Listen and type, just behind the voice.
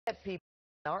People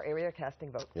in our area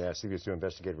casting votes. Yeah, CBS 2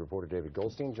 investigative reporter David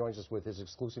Goldstein joins us with his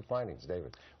exclusive findings.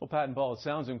 David. Well, Pat and Paul, it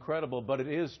sounds incredible, but it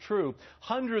is true.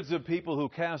 Hundreds of people who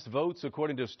cast votes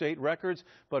according to state records,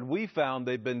 but we found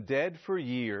they've been dead for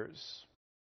years.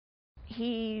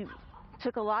 He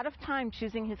took a lot of time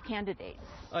choosing his candidates.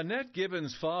 Annette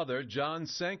Gibbons' father, John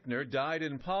Senkner, died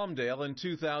in Palmdale in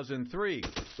 2003.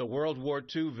 The World War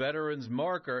II veteran's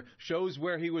marker shows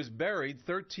where he was buried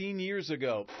 13 years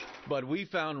ago. But we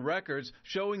found records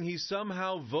showing he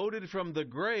somehow voted from the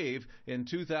grave in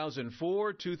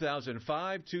 2004,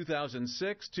 2005,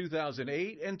 2006,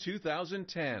 2008, and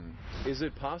 2010. Is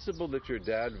it possible that your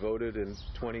dad voted in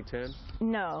 2010?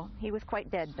 No, he was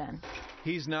quite dead then.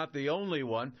 He's not the only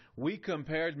one. We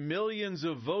compared millions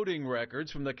of voting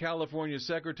records from the California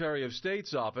Secretary of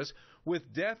State's office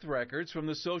with death records from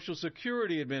the Social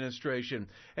Security Administration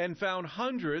and found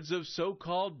hundreds of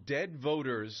so-called dead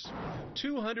voters.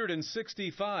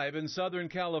 265 in Southern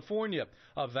California,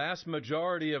 a vast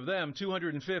majority of them,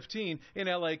 215, in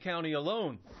LA County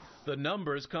alone. The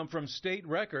numbers come from state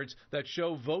records that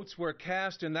show votes were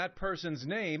cast in that person's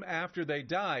name after they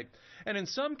died. And in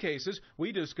some cases,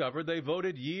 we discovered they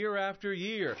voted year after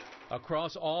year.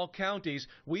 Across all counties,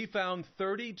 we found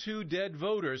 32 dead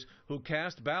voters who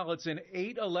cast ballots in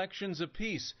 8 elections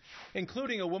apiece,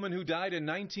 including a woman who died in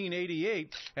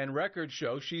 1988, and records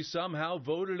show she somehow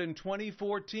voted in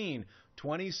 2014.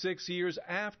 26 years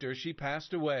after she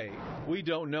passed away. We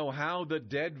don't know how the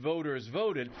dead voters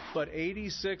voted, but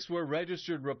 86 were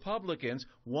registered Republicans,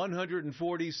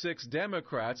 146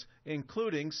 Democrats,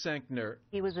 including Senkner.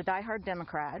 He was a diehard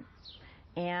Democrat,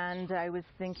 and I was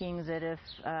thinking that if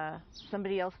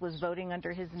somebody else was voting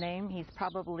under his name, he's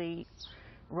probably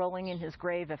rolling in his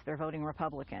grave if they're voting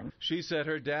Republican. She said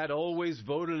her dad always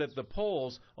voted at the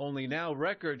polls, only now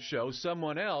records show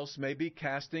someone else may be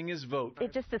casting his vote.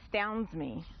 It just astounds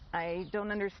me. I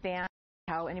don't understand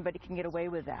how anybody can get away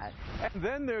with that. And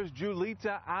then there's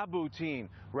Julita Abutin.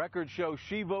 Records show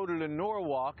she voted in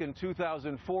Norwalk in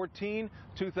 2014,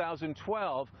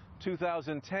 2012,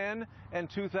 2010, and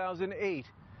 2008.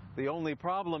 The only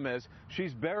problem is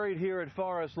she's buried here at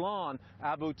Forest Lawn.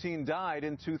 Abutin died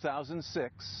in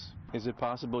 2006. Is it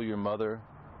possible your mother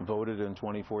voted in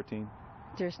 2014?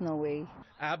 There's no way.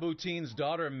 Abutin's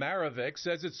daughter Maravik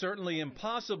says it's certainly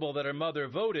impossible that her mother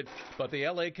voted, but the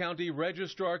LA County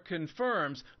Registrar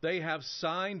confirms they have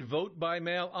signed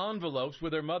vote-by-mail envelopes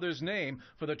with her mother's name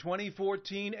for the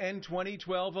 2014 and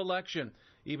 2012 election,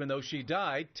 even though she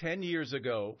died 10 years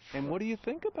ago. And what do you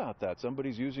think about that?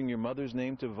 Somebody's using your mother's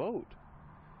name to vote.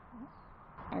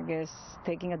 I guess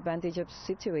taking advantage of the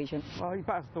situation. Well, he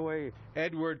passed away.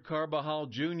 Edward Carbajal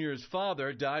Jr.'s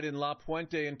father died in La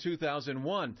Puente in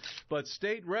 2001, but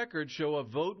state records show a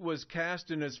vote was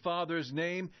cast in his father's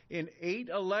name in 8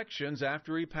 elections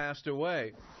after he passed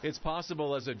away. It's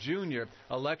possible as a junior,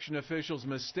 election officials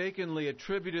mistakenly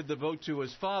attributed the vote to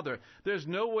his father. There's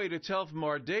no way to tell from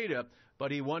our data,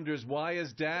 but he wonders why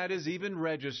his dad is even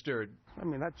registered. I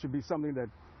mean, that should be something that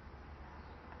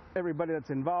everybody that's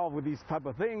involved with these type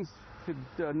of things should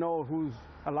know who's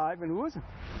alive and who isn't.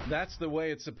 That's the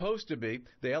way it's supposed to be.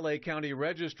 The LA County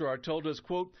Registrar told us,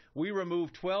 quote, we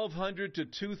remove 1,200 to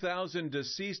 2,000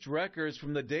 deceased records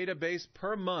from the database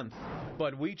per month.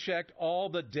 But we checked all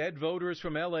the dead voters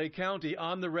from LA County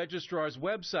on the Registrar's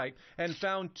website and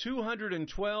found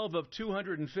 212 of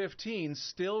 215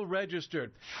 still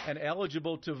registered and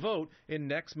eligible to vote in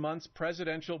next month's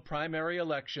presidential primary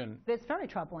election. It's very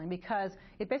troubling because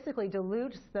it basically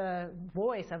dilutes the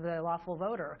voice of the lawful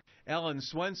voter. Ellen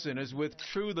Swenson is with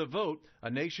True the Vote, a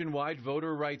nationwide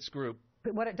voter rights group.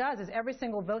 But what it does is every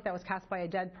single vote that was cast by a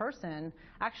dead person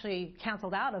actually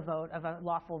canceled out a vote of a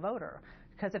lawful voter.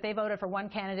 Because if they voted for one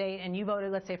candidate and you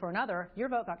voted, let's say, for another, your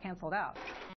vote got canceled out.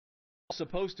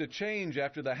 Supposed to change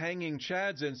after the hanging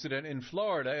Chads incident in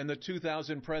Florida in the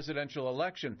 2000 presidential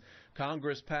election.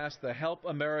 Congress passed the Help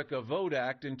America Vote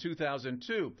Act in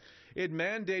 2002. It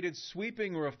mandated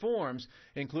sweeping reforms,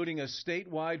 including a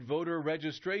statewide voter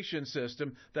registration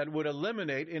system that would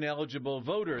eliminate ineligible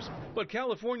voters. But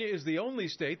California is the only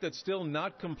state that's still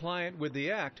not compliant with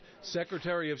the act.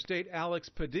 Secretary of State Alex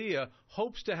Padilla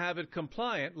hopes to have it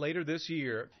compliant later this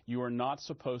year. You are not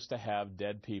supposed to have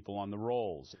dead people on the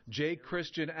rolls. J.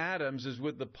 Christian Adams is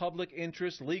with the Public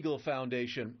Interest Legal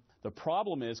Foundation. The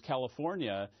problem is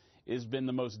California has been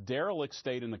the most derelict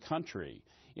state in the country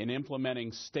in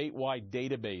implementing statewide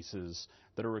databases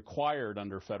that are required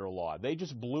under federal law. They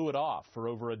just blew it off for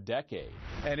over a decade.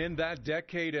 And in that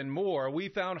decade and more, we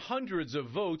found hundreds of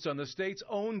votes on the state's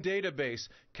own database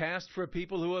cast for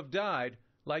people who have died,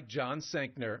 like John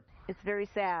Senkner. It's very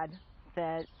sad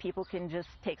that people can just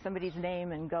take somebody's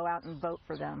name and go out and vote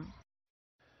for them.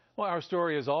 Well, our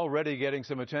story is already getting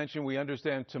some attention. We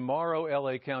understand tomorrow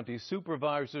L.A. County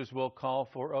supervisors will call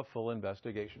for a full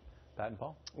investigation. Pat and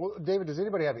Paul? Well, David, does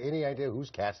anybody have any idea who's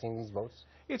casting these votes?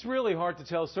 It's really hard to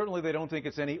tell. Certainly they don't think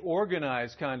it's any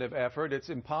organized kind of effort. It's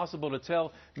impossible to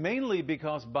tell, mainly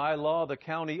because by law the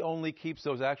county only keeps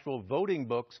those actual voting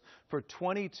books for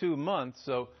 22 months,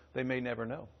 so they may never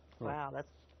know. Wow, that's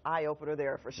eye-opener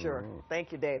there for sure.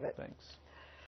 Thank you, David. Thanks.